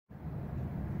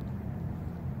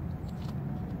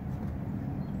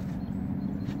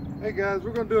Hey guys, we're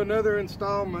going to do another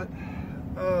installment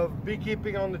of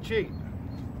beekeeping on the cheap.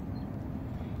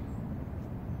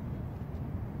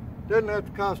 Doesn't have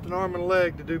to cost an arm and a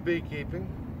leg to do beekeeping.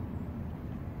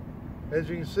 As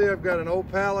you can see, I've got an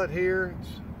old pallet here. It's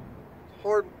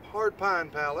hard pine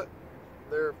pallet.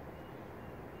 They're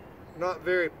not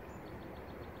very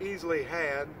easily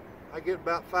had. I get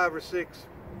about 5 or 6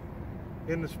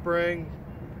 in the spring,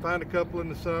 find a couple in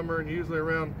the summer, and usually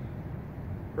around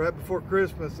right before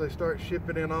Christmas they start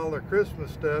shipping in all their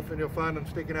Christmas stuff, and you'll find them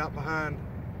sticking out behind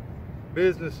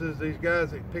businesses. These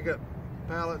guys that pick up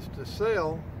pallets to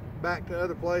sell back to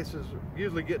other places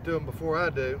usually get to them before I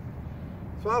do.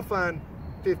 So I'll find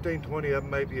 15, 20 of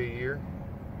them maybe a year.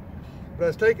 But I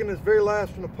was taking this very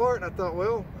last one apart, and I thought,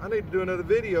 well, I need to do another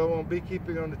video on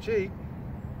beekeeping on the cheap.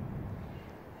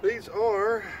 These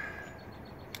are,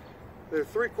 they're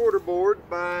 3/4 board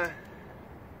by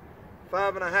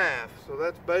 5.5, so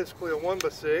that's basically a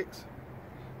 1x6.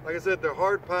 Like I said, they're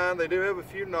hard pine. They do have a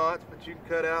few knots, but you can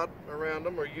cut out around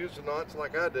them or use the knots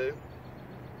like I do.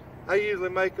 I usually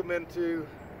make them into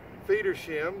feeder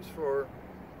shims for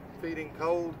feeding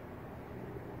cold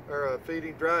or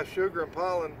feeding dry sugar and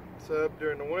pollen sub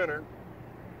during the winter.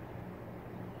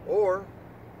 Or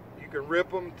you can rip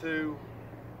them to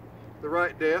the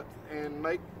right depth and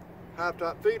make high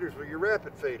top feeders with your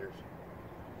rapid feeders.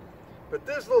 But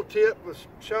this little tip was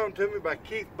shown to me by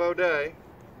Keith Baudet.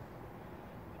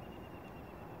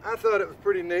 I thought it was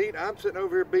pretty neat. I'm sitting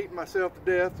over here beating myself to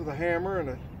death with a hammer and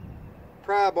a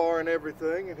pry bar and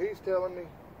everything, and he's telling me,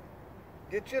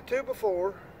 get you a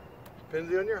 2x4,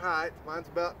 depends on your height. Mine's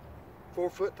about 4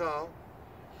 foot tall.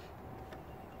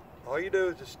 All you do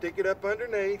is just stick it up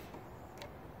underneath,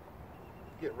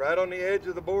 get right on the edge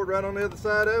of the board, right on the other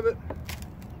side of it,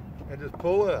 and just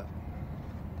pull up.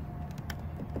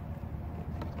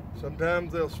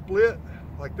 Sometimes they'll split,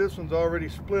 like this one's already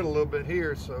split a little bit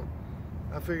here, so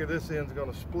I figure this end's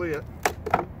gonna split.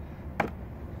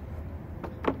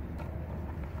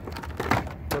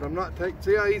 But I'm not taking,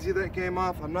 see how easy that came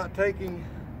off? I'm not taking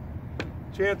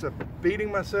a chance of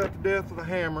beating myself to death with a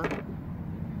hammer.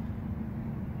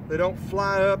 They don't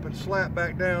fly up and slap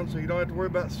back down, so you don't have to worry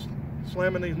about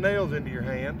slamming these nails into your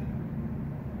hand.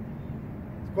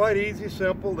 It's quite easy,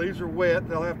 simple. These are wet,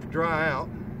 they'll have to dry out.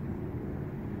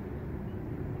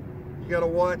 You got to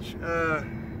watch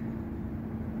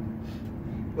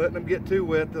letting them get too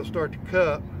wet. They'll start to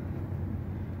cup.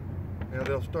 Now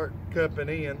they'll start cupping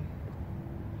in.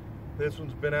 This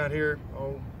one's been out here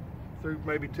through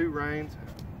maybe 2 rains.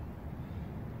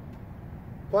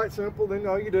 Quite simple. Then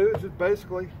all you do is just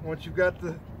basically, once you've got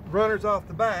the runners off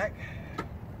the back,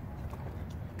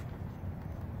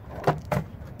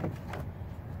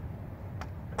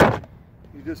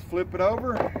 you just flip it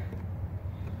over.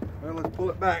 Well, let's pull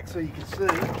it back so you can see.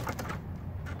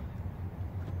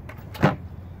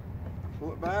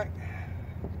 Pull it back,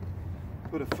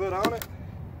 put a foot on it.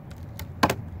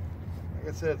 Like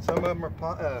I said, some of them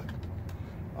are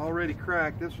already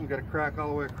cracked. This one's got a crack all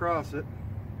the way across it.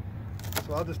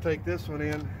 So I'll just take this one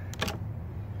in,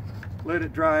 let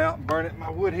it dry out, and burn it in my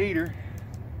wood heater.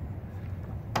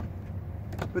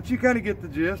 But you kind of get the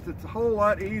gist. It's a whole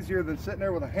lot easier than sitting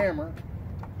there with a hammer,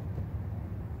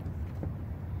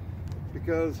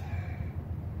 because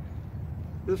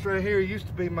this right here used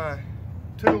to be my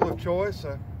tool of choice,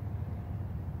 a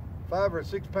 5 or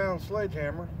 6 pound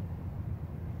sledgehammer,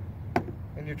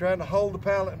 and you're trying to hold the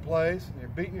pallet in place and you're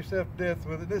beating yourself to death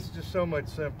with it. This is just so much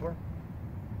simpler.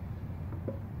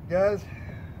 Guys,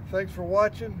 thanks for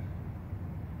watching.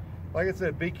 Like I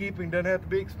said, beekeeping doesn't have to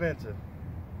be expensive.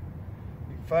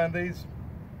 You can find these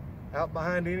out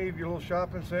behind any of your little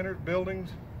shopping centers,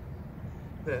 buildings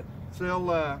that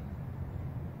sell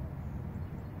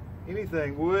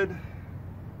anything, wood.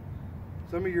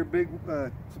 Some of your big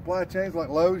supply chains like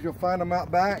Lowe's, you'll find them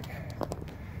out back.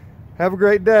 Have a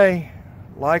great day.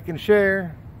 Like and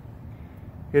share.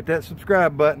 Hit that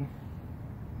subscribe button.